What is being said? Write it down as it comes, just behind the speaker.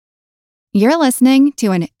You're listening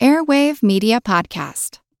to an Airwave Media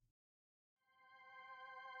Podcast.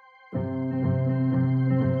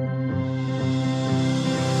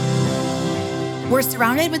 We're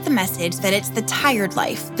surrounded with the message that it's the tired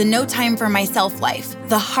life, the no time for myself life,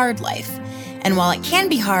 the hard life. And while it can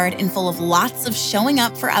be hard and full of lots of showing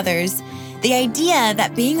up for others, the idea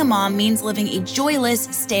that being a mom means living a joyless,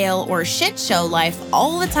 stale, or shit show life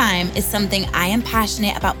all the time is something I am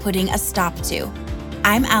passionate about putting a stop to.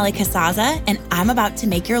 I'm Ali Casazza, and I'm about to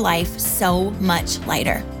make your life so much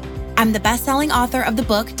lighter. I'm the best-selling author of the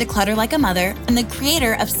book, Declutter Like a Mother, and the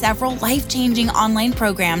creator of several life-changing online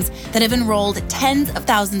programs that have enrolled tens of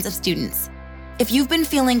thousands of students. If you've been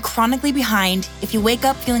feeling chronically behind, if you wake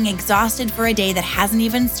up feeling exhausted for a day that hasn't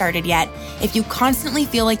even started yet, if you constantly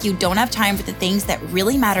feel like you don't have time for the things that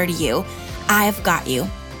really matter to you, I've got you.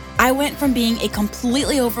 I went from being a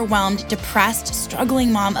completely overwhelmed, depressed,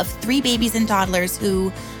 struggling mom of 3 babies and toddlers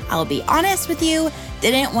who, I'll be honest with you,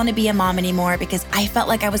 didn't want to be a mom anymore because I felt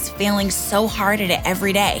like I was failing so hard at it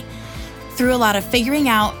every day. Through a lot of figuring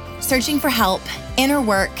out, searching for help, inner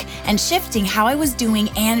work, and shifting how I was doing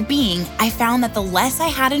and being, I found that the less I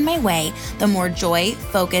had in my way, the more joy,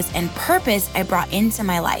 focus, and purpose I brought into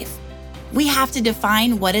my life. We have to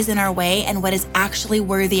define what is in our way and what is actually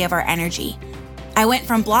worthy of our energy. I went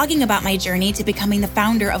from blogging about my journey to becoming the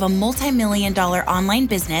founder of a multi-million-dollar online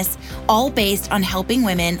business, all based on helping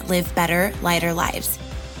women live better, lighter lives.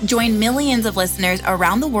 Join millions of listeners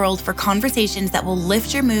around the world for conversations that will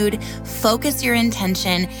lift your mood, focus your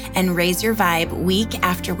intention, and raise your vibe week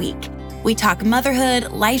after week. We talk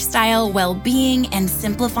motherhood, lifestyle, well-being, and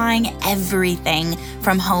simplifying everything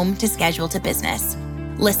from home to schedule to business.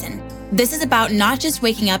 Listen, this is about not just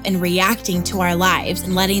waking up and reacting to our lives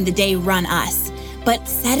and letting the day run us, but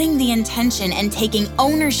setting the intention and taking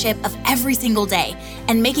ownership of every single day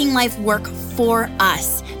and making life work for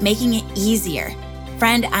us, making it easier.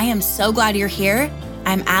 Friend, I am so glad you're here.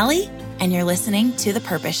 I'm Ali, and you're listening to The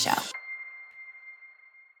Purpose Show.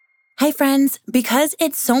 Hi, friends. Because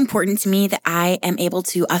it's so important to me that I am able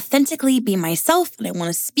to authentically be myself and I want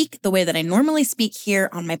to speak the way that I normally speak here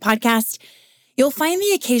on my podcast, you'll find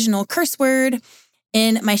the occasional curse word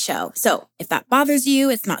in my show. So if that bothers you,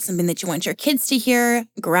 it's not something that you want your kids to hear,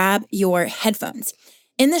 grab your headphones.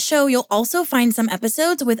 In the show, you'll also find some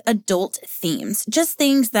episodes with adult themes, just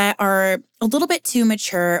things that are a little bit too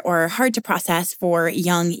mature or hard to process for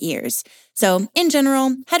young ears. So in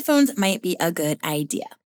general, headphones might be a good idea.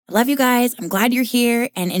 I love you guys. I'm glad you're here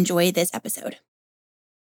and enjoy this episode.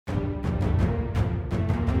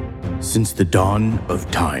 Since the dawn of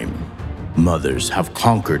time, mothers have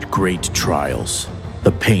conquered great trials.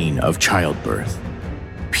 The pain of childbirth,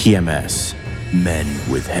 PMS, men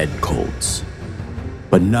with head colds.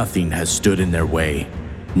 But nothing has stood in their way.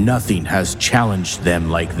 Nothing has challenged them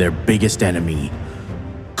like their biggest enemy,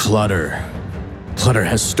 clutter. Clutter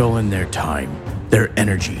has stolen their time, their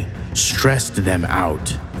energy, stressed them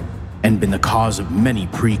out, and been the cause of many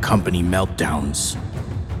pre-company meltdowns.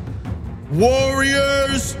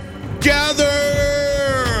 Warriors,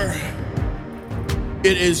 gather!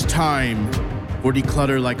 It is time for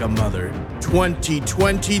Declutter Like a Mother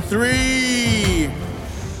 2023.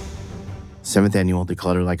 7th Annual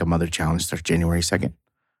Declutter Like a Mother Challenge starts January 2nd.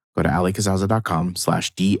 Go to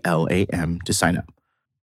alicazazza.com/DLAM to sign up.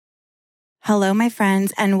 Hello, my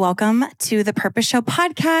friends, and welcome to the Purpose Show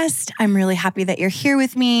podcast. I'm really happy that you're here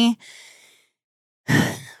with me.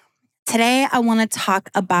 Today, I want to talk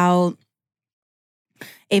about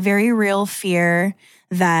a very real fear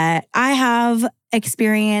that I have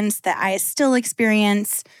experienced, that I still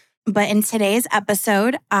experience. But in today's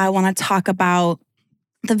episode, I want to talk about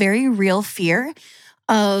the very real fear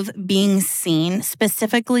of being seen,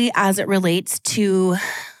 specifically as it relates to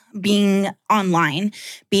being online,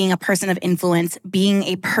 being a person of influence, being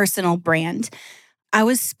a personal brand. I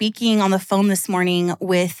was speaking on the phone this morning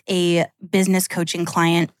with a business coaching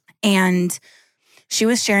client, and she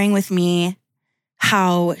was sharing with me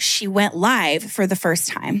how she went live for the first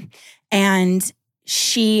time. And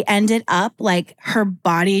she ended up like her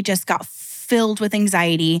body just got filled with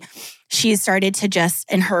anxiety. She started to just,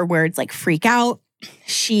 in her words, like freak out.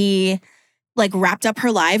 She like wrapped up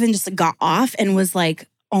her live and just got off and was like,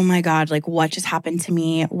 oh my God, like what just happened to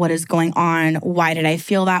me? What is going on? Why did I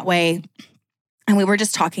feel that way? And we were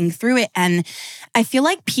just talking through it. And I feel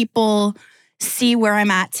like people see where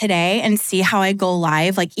I'm at today and see how I go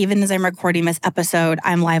live. Like even as I'm recording this episode,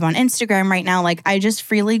 I'm live on Instagram right now. Like I just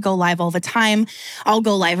freely go live all the time. I'll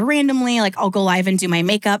go live randomly. Like I'll go live and do my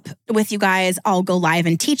makeup with you guys. I'll go live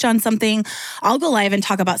and teach on something. I'll go live and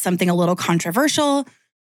talk about something a little controversial.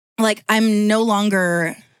 Like I'm no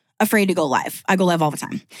longer afraid to go live. I go live all the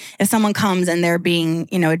time. If someone comes and they're being,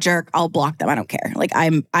 a jerk, I'll block them. I don't care. Like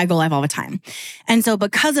I go live all the time. And so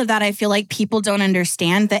because of that, I feel like people don't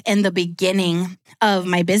understand that in the beginning of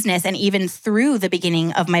my business and even through the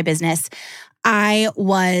beginning of my business, I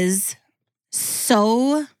was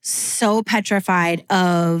so petrified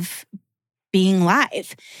of being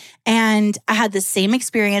live. And I had the same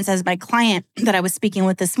experience as my client that I was speaking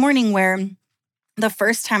with this morning, where the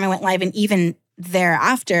first time I went live and even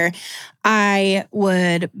thereafter, I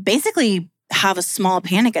would basically have a small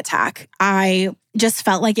panic attack. I just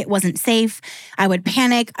felt like it wasn't safe. I would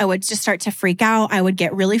panic. I would just start to freak out. I would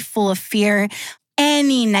get really full of fear.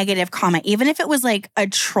 Any negative comment, even if it was like a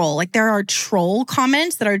troll, like there are troll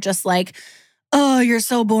comments that are just like, oh, you're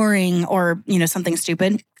so boring, or, something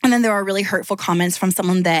stupid. And then there are really hurtful comments from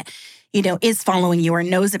someone that, is following you or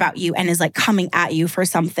knows about you and is like coming at you for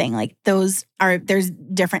something. Like there's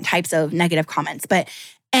different types of negative comments, but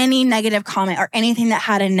any negative comment or anything that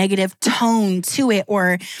had a negative tone to it,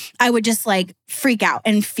 or I would just like freak out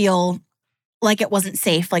and feel like it wasn't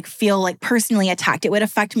safe, like feel like personally attacked. It would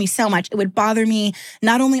affect me so much. It would bother me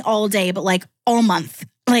not only all day, but like all month.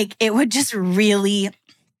 Like it would just really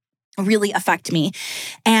affect me.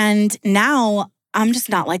 And now I'm just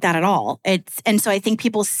not like that at all. And so I think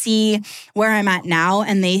people see where I'm at now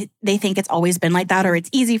and they think it's always been like that, or it's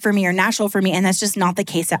easy for me or natural for me. And that's just not the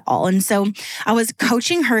case at all. And so I was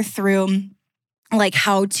coaching her through like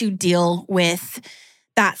how to deal with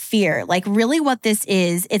that fear. Like really what this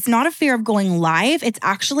is, it's not a fear of going live. It's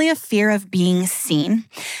actually a fear of being seen.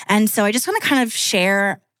 And so I just want to kind of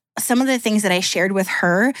share some of the things that I shared with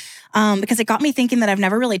her, because it got me thinking that I've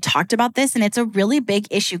never really talked about this. And it's a really big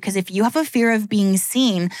issue, because if you have a fear of being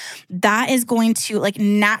seen, that is going to like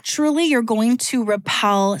naturally, you're going to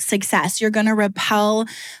repel success. You're going to repel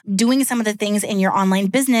doing some of the things in your online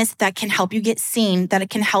business that can help you get seen, that it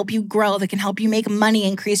can help you grow, that can help you make money,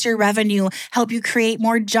 increase your revenue, help you create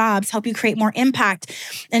more jobs, help you create more impact.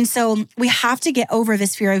 And so we have to get over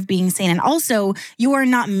this fear of being seen. And also, you are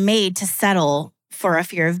not made to settle for a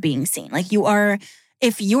fear of being seen. Like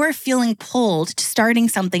if you're feeling pulled to starting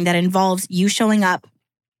something that involves you showing up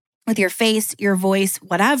with your face, your voice,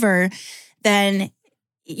 whatever, then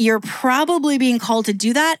you're probably being called to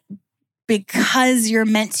do that because you're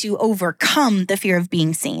meant to overcome the fear of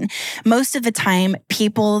being seen. Most of the time,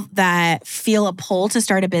 people that feel a pull to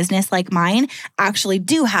start a business like mine actually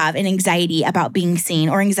do have an anxiety about being seen,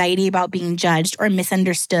 or anxiety about being judged or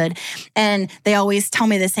misunderstood. And they always tell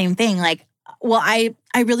me the same thing, like, well, I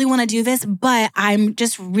really want to do this, but I'm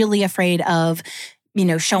just really afraid of,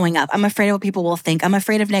 showing up. I'm afraid of what people will think. I'm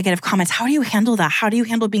afraid of negative comments. How do you handle that? How do you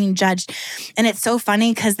handle being judged? And it's so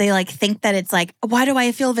funny because they like think that it's like, why do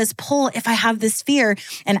I feel this pull if I have this fear?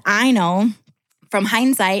 And I know from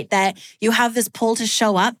hindsight that you have this pull to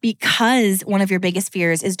show up because one of your biggest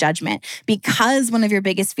fears is judgment, because one of your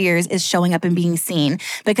biggest fears is showing up and being seen,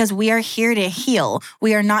 because we are here to heal.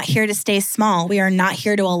 We are not here to stay small. We are not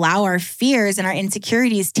here to allow our fears and our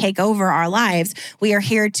insecurities take over our lives. We are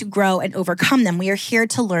here to grow and overcome them. We are here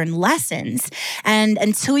to learn lessons. And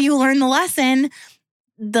until you learn the lesson,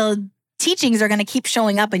 the teachings are going to keep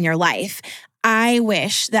showing up in your life. I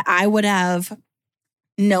wish that I would have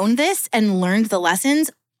known this and learned the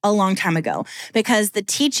lessons a long time ago, because the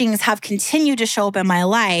teachings have continued to show up in my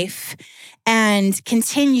life and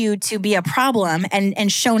continue to be a problem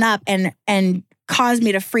and shown up and caused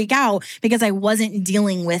me to freak out because I wasn't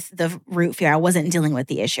dealing with the root fear. I wasn't dealing with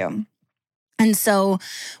the issue. And so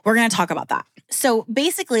we're going to talk about that. So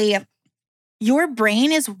basically, your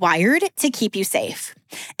brain is wired to keep you safe,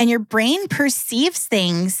 and your brain perceives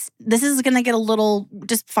things. This is going to get a little,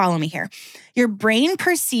 just follow me here. Your brain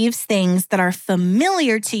perceives things that are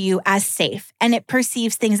familiar to you as safe, and it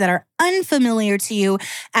perceives things that are unfamiliar to you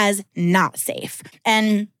as not safe.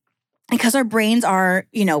 And because our brains are,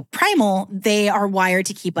 primal, they are wired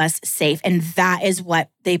to keep us safe. And that is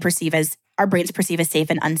what our brains perceive as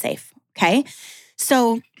safe and unsafe. Okay.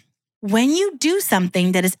 So when you do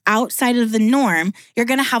something that is outside of the norm, you're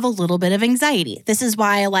going to have a little bit of anxiety. This is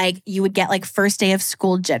why you would get first day of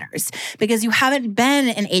school jitters, because you haven't been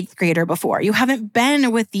an 8th grader before. You haven't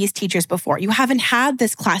been with these teachers before. You haven't had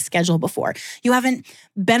this class schedule before. You haven't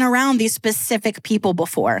been around these specific people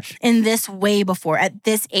before, in this way before, at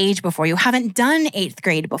this age before. You haven't done 8th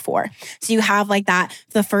grade before. So you have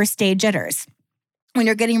the first day jitters. When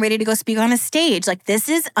you're getting ready to go speak on a stage, this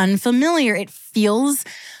is unfamiliar. It feels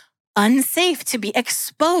unsafe to be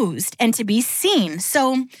exposed and to be seen.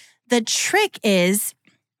 So the trick is,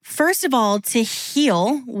 first of all, to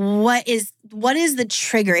heal what is the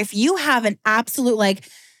trigger. If you have an absolute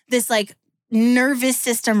nervous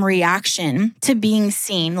system reaction to being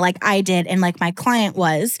seen like I did and like my client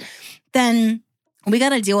was, then we got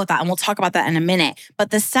to deal with that. And we'll talk about that in a minute.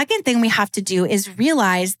 But the second thing we have to do is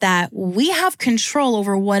realize that we have control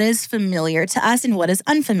over what is familiar to us and what is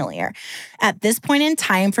unfamiliar. At this point in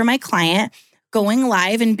time for my client, going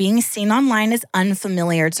live and being seen online is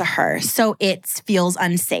unfamiliar to her. So it feels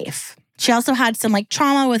unsafe. She also had some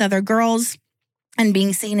trauma with other girls and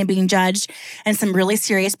being seen and being judged and some really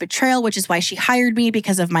serious betrayal, which is why she hired me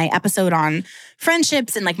because of my episode on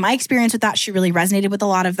friendships and my experience with that. She really resonated with a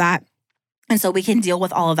lot of that. And so we can deal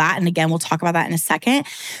with all of that. And again, we'll talk about that in a second.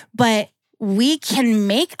 But we can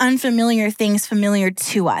make unfamiliar things familiar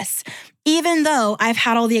to us. Even though I've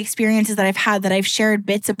had all the experiences that I've had that I've shared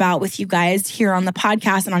bits about with you guys here on the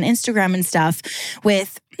podcast and on Instagram and stuff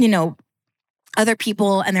with, other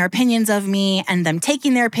people and their opinions of me and them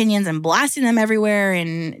taking their opinions and blasting them everywhere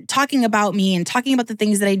and talking about me and talking about the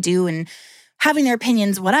things that I do and having their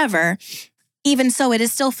opinions, whatever. Even so, it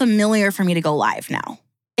is still familiar for me to go live now.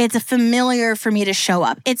 It's familiar for me to show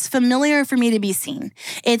up. It's familiar for me to be seen.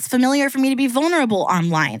 It's familiar for me to be vulnerable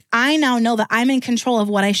online. I now know that I'm in control of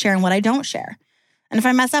what I share and what I don't share. And if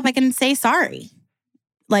I mess up, I can say sorry.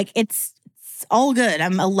 It's all good.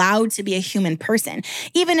 I'm allowed to be a human person.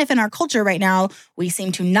 Even if in our culture right now, we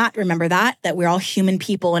seem to not remember that we're all human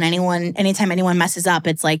people and anytime anyone messes up,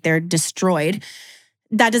 it's like they're destroyed.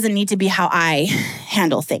 That doesn't need to be how I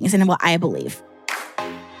handle things and what I believe.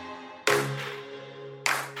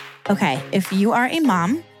 Okay, if you are a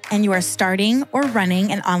mom and you are starting or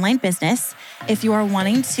running an online business, if you are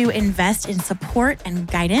wanting to invest in support and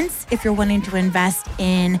guidance, if you're wanting to invest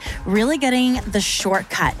in really getting the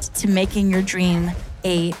shortcut to making your dream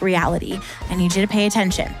a reality, I need you to pay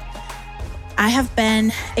attention. I have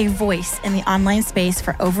been a voice in the online space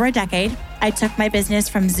for over a decade. I took my business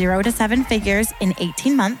from 0 to 7 figures in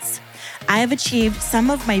 18 months. I have achieved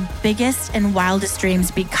some of my biggest and wildest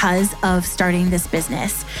dreams because of starting this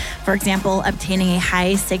business. For example, obtaining a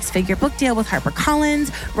high 6-figure book deal with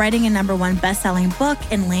HarperCollins, writing a #1 best-selling book,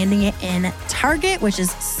 and landing it in Target, which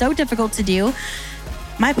is so difficult to do.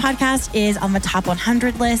 My podcast is on the top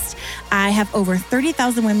 100 list. I have over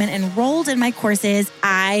 30,000 women enrolled in my courses.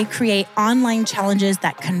 I create online challenges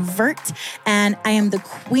that convert, and I am the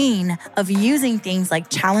queen of using things like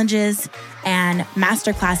challenges and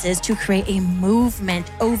masterclasses to create a movement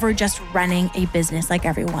over just running a business like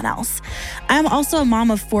everyone else. I'm also a mom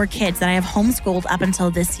of 4 kids that I have homeschooled up until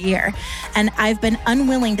this year, and I've been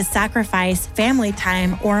unwilling to sacrifice family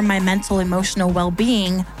time or my mental, emotional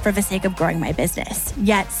well-being for the sake of growing my business.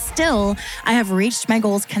 Yet still, I have reached my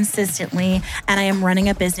goals consistently, and I am running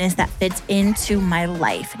a business that fits into my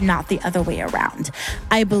life, not the other way around.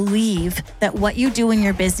 I believe that what you do in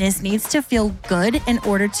your business needs to feel good in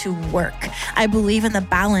order to work. I believe in the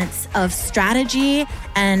balance of strategy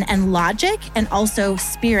and logic, and also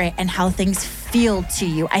spirit and how things feel to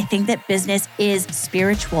you. I think that business is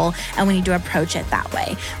spiritual, and we need to approach it that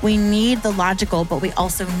way. We need the logical, but we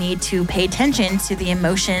also need to pay attention to the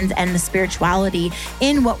emotions and the spirituality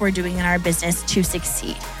in what we're doing in our business to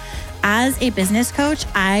succeed. As a business coach,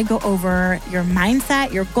 I go over your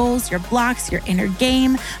mindset, your goals, your blocks, your inner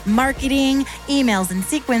game, marketing, emails and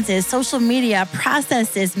sequences, social media,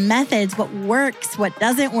 processes, methods, what works, what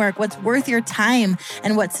doesn't work, what's worth your time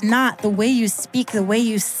and what's not, the way you speak, the way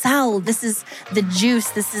you sell. This is the juice.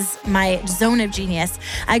 This is my zone of genius.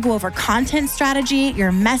 I go over content strategy,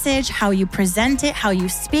 your message, how you present it, how you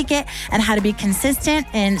speak it, and how to be consistent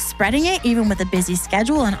in spreading it, even with a busy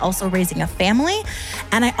schedule and also raising a family.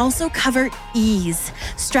 And I also cover ease,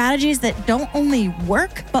 strategies that don't only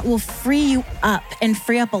work, but will free you up and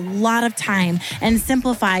free up a lot of time and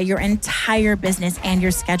simplify your entire business and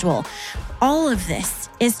your schedule. All of this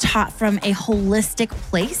is taught from a holistic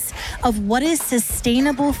place of what is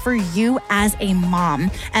sustainable for you as a mom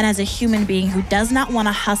and as a human being who does not want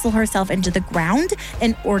to hustle herself into the ground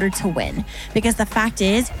in order to win. Because the fact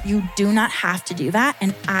is, you do not have to do that.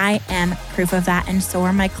 And I am proof of that. And so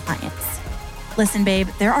are my clients. Listen, babe,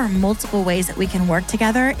 there are multiple ways that we can work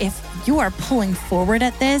together. If you are pulling forward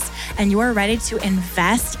at this and you are ready to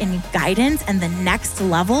invest in guidance and the next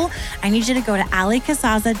level, I need you to go to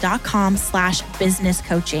alicasazza.com/business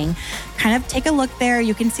coaching. Kind of take a look there.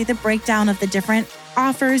 You can see the breakdown of the different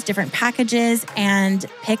offers, different packages, and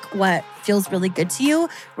pick what feels really good to you.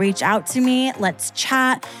 Reach out to me. Let's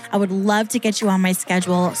chat. I would love to get you on my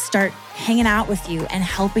schedule, start hanging out with you and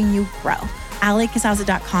helping you grow.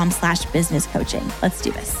 alicasazza.com/business coaching. Let's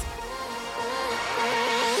do this.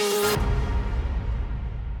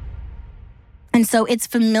 And so it's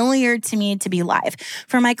familiar to me to be live.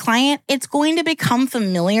 For my client, it's going to become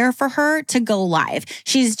familiar for her to go live.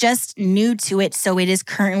 She's just new to it, so it is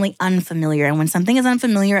currently unfamiliar. And when something is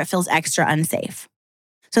unfamiliar, it feels extra unsafe.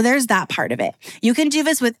 So there's that part of it. You can do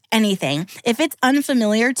this with anything. If it's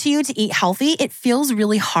unfamiliar to you to eat healthy, it feels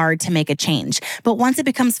really hard to make a change. But once it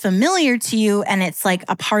becomes familiar to you and it's like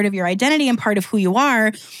a part of your identity and part of who you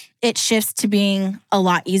are, it shifts to being a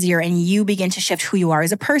lot easier and you begin to shift who you are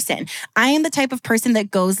as a person. I am the type of person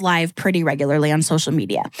that goes live pretty regularly on social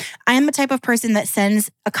media. I am the type of person that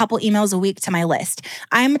sends a couple emails a week to my list.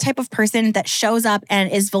 I am a type of person that shows up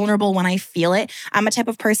and is vulnerable when I feel it. I'm a type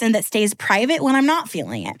of person that stays private when I'm not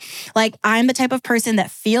feeling it. Like, I'm the type of person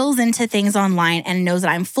that feels into things online and knows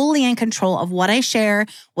that I'm fully in control of what I share,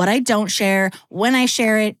 what I don't share, when I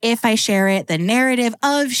share it, if I share it, the narrative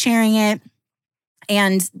of sharing it.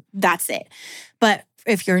 And that's it. But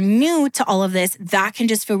if you're new to all of this, that can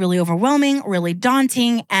just feel really overwhelming, really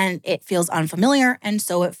daunting, and it feels unfamiliar. And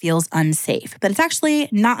so it feels unsafe. But it's actually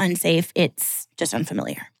not unsafe. It's just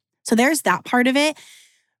unfamiliar. So there's that part of it.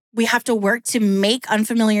 We have to work to make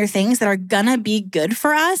unfamiliar things that are gonna be good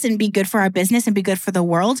for us and be good for our business and be good for the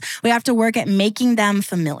world. We have to work at making them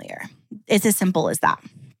familiar. It's as simple as that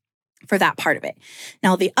for that part of it.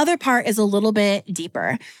 Now, the other part is a little bit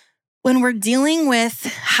deeper. When we're dealing with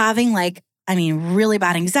having really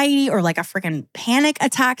bad anxiety or like a freaking panic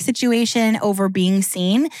attack situation over being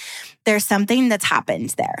seen, there's something that's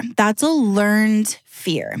happened there. That's a learned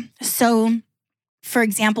fear. So, for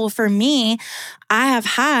example, for me, I have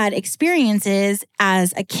had experiences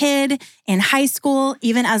as a kid, in high school,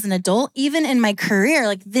 even as an adult, even in my career,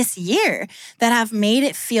 like this year, that have made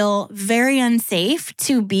it feel very unsafe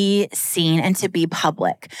to be seen and to be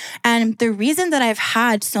public. And the reason that I've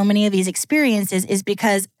had so many of these experiences is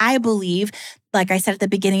because I believe, like I said at the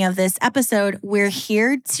beginning of this episode, we're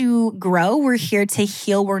here to grow. We're here to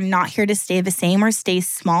heal. We're not here to stay the same or stay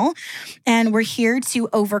small. And we're here to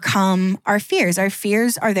overcome our fears. Our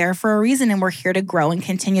fears are there for a reason, and we're here to grow and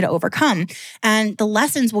continue to overcome. And the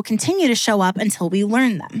lessons will continue to show up until we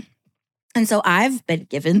learn them. And so I've been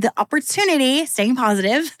given the opportunity, staying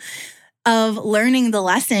positive, of learning the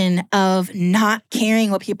lesson of not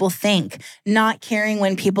caring what people think, not caring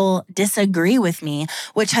when people disagree with me,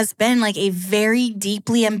 which has been like a very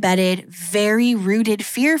deeply embedded, very rooted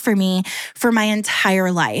fear for me for my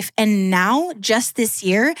entire life. And now, just this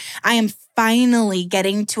year, I am finally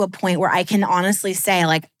getting to a point where I can honestly say,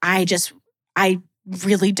 like, I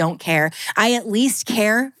really don't care. I at least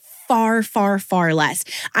care far, far, far less.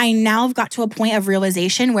 I now have got to a point of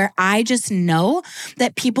realization where I just know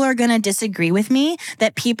that people are going to disagree with me,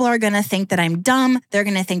 that people are going to think that I'm dumb. They're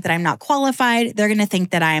going to think that I'm not qualified. They're going to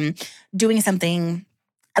think that I'm doing something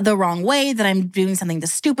the wrong way, that I'm doing something the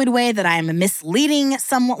stupid way, that I'm misleading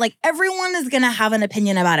someone. Like, everyone is going to have an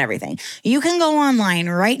opinion about everything. You can go online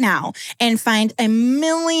right now and find a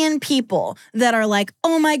million people that are like,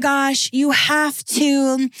 oh my gosh, you have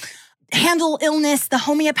to handle illness the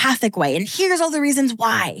homeopathic way, and here's all the reasons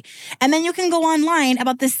why. And then you can go online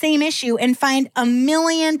about the same issue and find a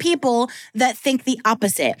million people that think the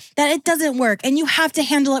opposite, that it doesn't work, and you have to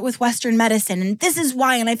handle it with Western medicine, and this is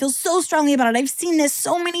why, and I feel so strongly about it. I've seen this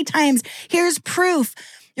so many times. Here's proof.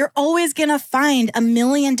 You're always gonna find a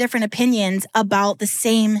million different opinions about the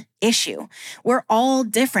same issue. We're all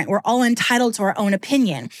different. We're all entitled to our own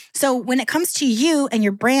opinion. So when it comes to you and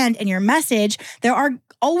your brand and your message, there are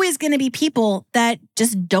always going to be people that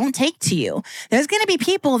just don't take to you. There's going to be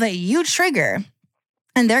people that you trigger,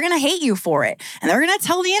 and they're going to hate you for it. And they're going to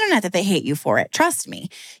tell the internet that they hate you for it. Trust me.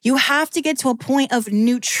 You have to get to a point of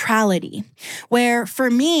neutrality where,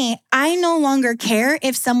 for me, I no longer care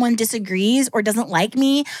if someone disagrees or doesn't like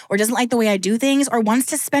me or doesn't like the way I do things or wants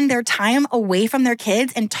to spend their time away from their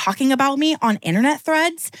kids and talking about me on internet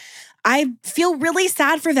threads. I feel really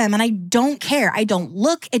sad for them, and I don't care. I don't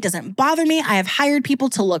look. It doesn't bother me. I have hired people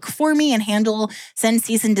to look for me and send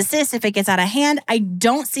cease and desist if it gets out of hand. I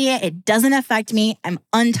don't see it. It doesn't affect me. I'm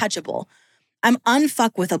untouchable. I'm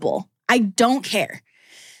unfuckwithable. I don't care.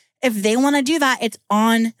 If they want to do that, it's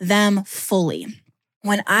on them fully.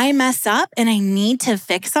 When I mess up and I need to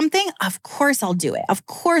fix something, of course I'll do it. Of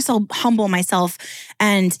course I'll humble myself,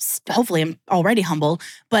 and hopefully I'm already humble,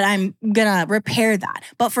 but I'm gonna repair that.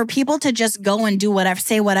 But for people to just go and do whatever,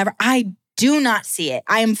 say whatever, I do not see it.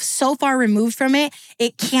 I am so far removed from it,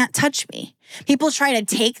 it can't touch me. People try to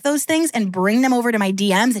take those things and bring them over to my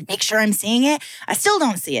DMs and make sure I'm seeing it. I still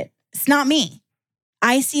don't see it. It's not me.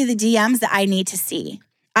 I see the DMs that I need to see.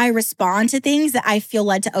 I respond to things that I feel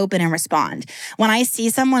led to open and respond. When I see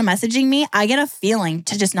someone messaging me, I get a feeling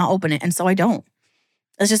to just not open it, and so I don't.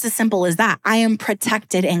 It's just as simple as that. I am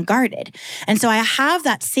protected and guarded. And so I have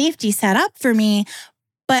that safety set up for me,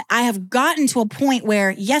 but I have gotten to a point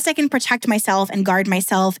where, yes, I can protect myself and guard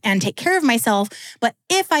myself and take care of myself. But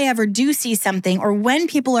if I ever do see something, or when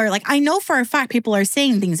people are like, I know for a fact people are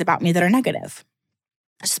saying things about me that are negative.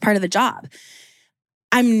 It's just part of the job.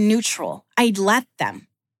 I'm neutral. I let them.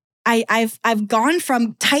 I've gone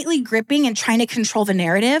from tightly gripping and trying to control the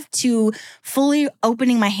narrative to fully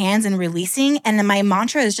opening my hands and releasing. And then my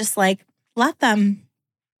mantra is just like, let them.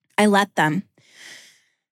 I let them.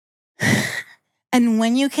 And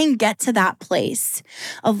when you can get to that place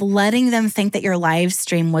of letting them think that your live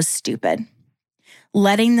stream was stupid,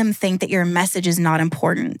 letting them think that your message is not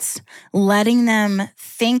important, letting them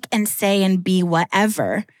think and say and be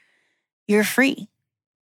whatever, you're free.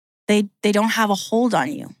 They don't have a hold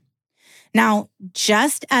on you. Now,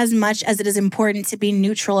 just as much as it is important to be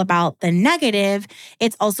neutral about the negative,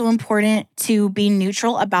 it's also important to be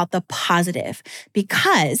neutral about the positive.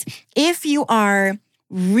 Because if you are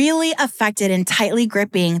really affected and tightly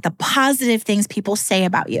gripping the positive things people say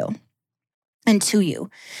about you and to you,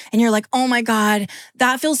 and you're like, oh my God,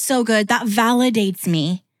 that feels so good, that validates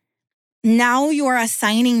me. Now you're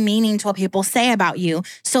assigning meaning to what people say about you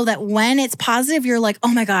so that when it's positive, you're like, oh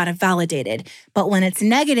my God, I'm validated. But when it's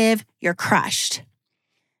negative, you're crushed.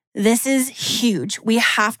 This is huge. We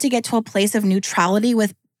have to get to a place of neutrality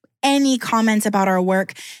with any comments about our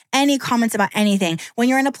work, any comments about anything. When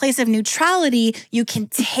you're in a place of neutrality, you can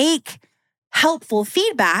take helpful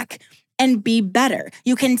feedback and be better.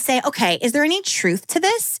 You can say, okay, is there any truth to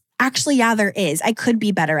this? Actually, yeah, there is. I could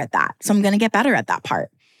be better at that. So I'm going to get better at that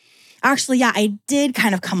part. Actually, yeah, I did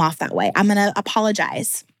kind of come off that way. I'm going to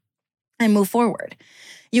apologize and move forward.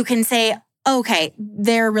 You can say, okay,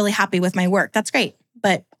 they're really happy with my work. That's great.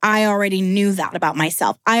 But I already knew that about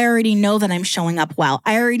myself. I already know that I'm showing up well.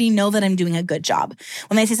 I already know that I'm doing a good job.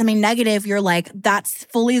 When they say something negative, you're like, that's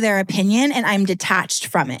fully their opinion and I'm detached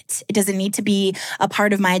from it. It doesn't need to be a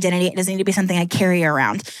part of my identity. It doesn't need to be something I carry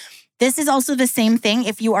around. This is also the same thing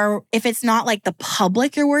if it's not like the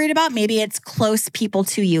public you're worried about, maybe it's close people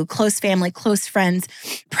to you, close family, close friends,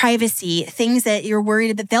 privacy, things that you're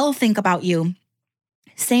worried that they'll think about you.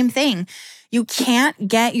 Same thing. You can't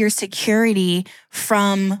get your security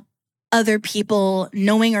from other people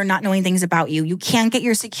knowing or not knowing things about you. You can't get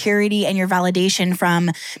your security and your validation from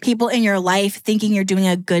people in your life thinking you're doing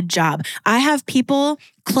a good job. I have people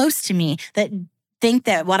close to me that think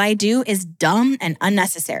that what I do is dumb and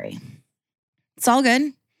unnecessary. It's all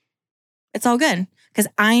good. It's all good because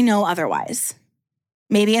I know otherwise.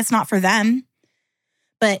 Maybe it's not for them,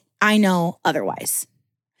 but I know otherwise.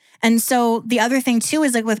 And so the other thing too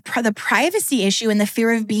is like with the privacy issue and the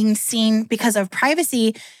fear of being seen because of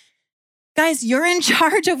privacy, guys, you're in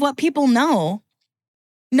charge of what people know.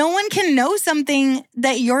 No one can know something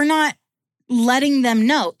that you're not letting them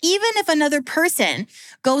know. Even if another person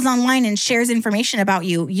goes online and shares information about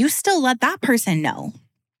you, you still let that person know.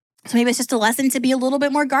 So maybe it's just a lesson to be a little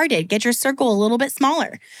bit more guarded. Get your circle a little bit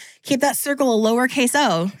smaller. Keep that circle a lowercase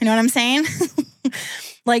o. You know what I'm saying?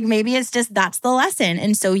 Like maybe it's just that's the lesson.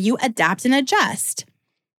 And so you adapt and adjust.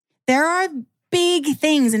 There are big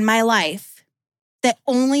things in my life that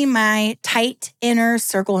only my tight inner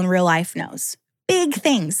circle in real life knows. Big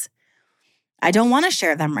things. I don't want to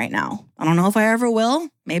share them right now. I don't know if I ever will.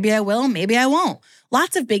 Maybe I will. Maybe I won't.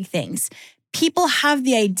 Lots of big things. People have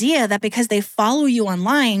the idea that because they follow you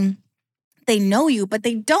online, they know you, but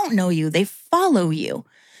they don't know you. They follow you.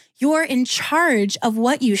 You're in charge of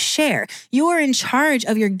what you share. You are in charge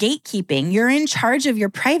of your gatekeeping. You're in charge of your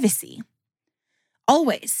privacy.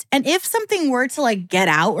 Always. And if something were to like get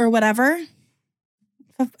out or whatever,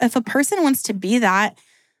 if a person wants to be that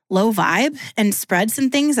low vibe and spread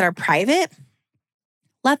some things that are private,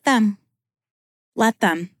 let them. Let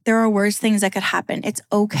them. There are worse things that could happen. It's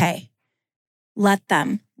okay. Let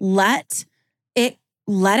them. Let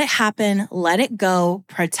it happen. Let it go.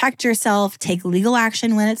 Protect yourself. Take legal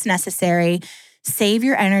action when it's necessary. Save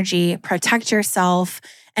your energy. Protect yourself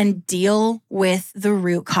and deal with the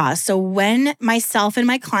root cause. So when myself and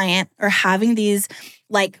my client are having these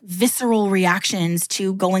like visceral reactions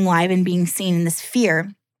to going live and being seen in this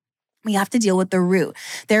fear, we have to deal with the root.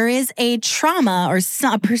 There is a trauma or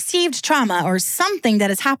a perceived trauma or something that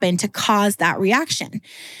has happened to cause that reaction.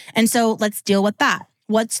 And so let's deal with that.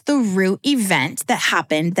 What's the root event that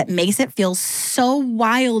happened that makes it feel so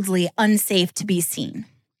wildly unsafe to be seen?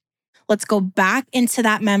 Let's go back into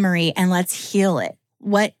that memory and let's heal it.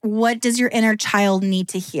 What does your inner child need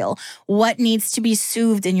to heal? What needs to be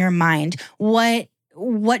soothed in your mind? What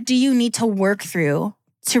do you need to work through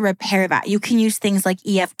to repair that. You can use things like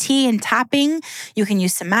EFT and tapping. You can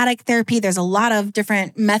use somatic therapy. There's a lot of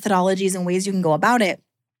different methodologies and ways you can go about it.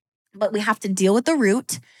 But we have to deal with the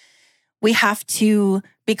root. We have to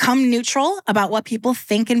become neutral about what people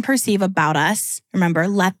think and perceive about us. Remember,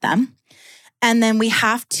 let them. And then we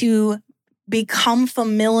have to become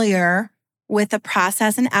familiar with the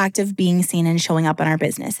process and act of being seen and showing up in our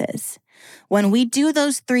businesses. When we do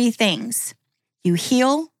those three things, you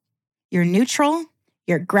heal, you're neutral,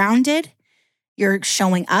 you're grounded, you're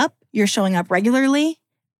showing up regularly,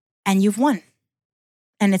 and you've won.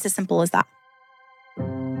 And it's as simple as that.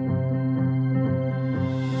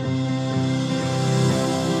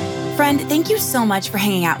 Friend, thank you so much for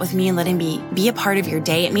hanging out with me and letting me be a part of your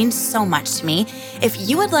day. It means so much to me. If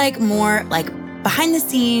you would like more behind the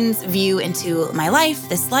scenes view into my life,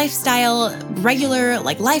 this lifestyle, regular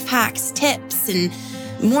life hacks, tips, and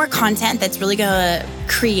more content that's really gonna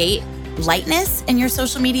create lightness in your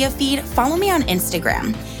social media feed, follow me on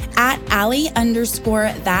Instagram at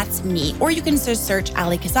Allie_that's me. Or you can just search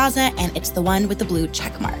Allie Casazza and it's the one with the blue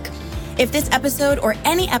check mark. If this episode or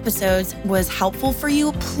any episodes was helpful for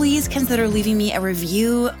you, please consider leaving me a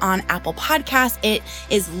review on Apple Podcasts. It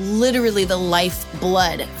is literally the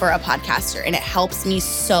lifeblood for a podcaster, and it helps me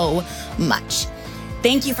so much.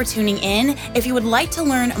 Thank you for tuning in. If you would like to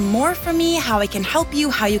learn more from me, how I can help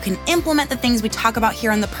you, how you can implement the things we talk about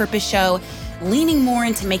here on The Purpose Show, leaning more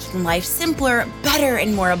into making life simpler, better,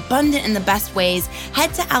 and more abundant in the best ways,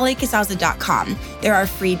 head to alliecasazza.com. There are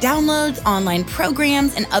free downloads, online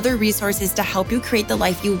programs, and other resources to help you create the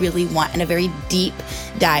life you really want in a very deep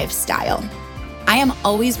dive style. I am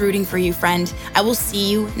always rooting for you, friend. I will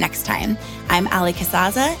see you next time. I'm Allie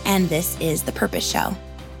Casazza, and this is The Purpose Show.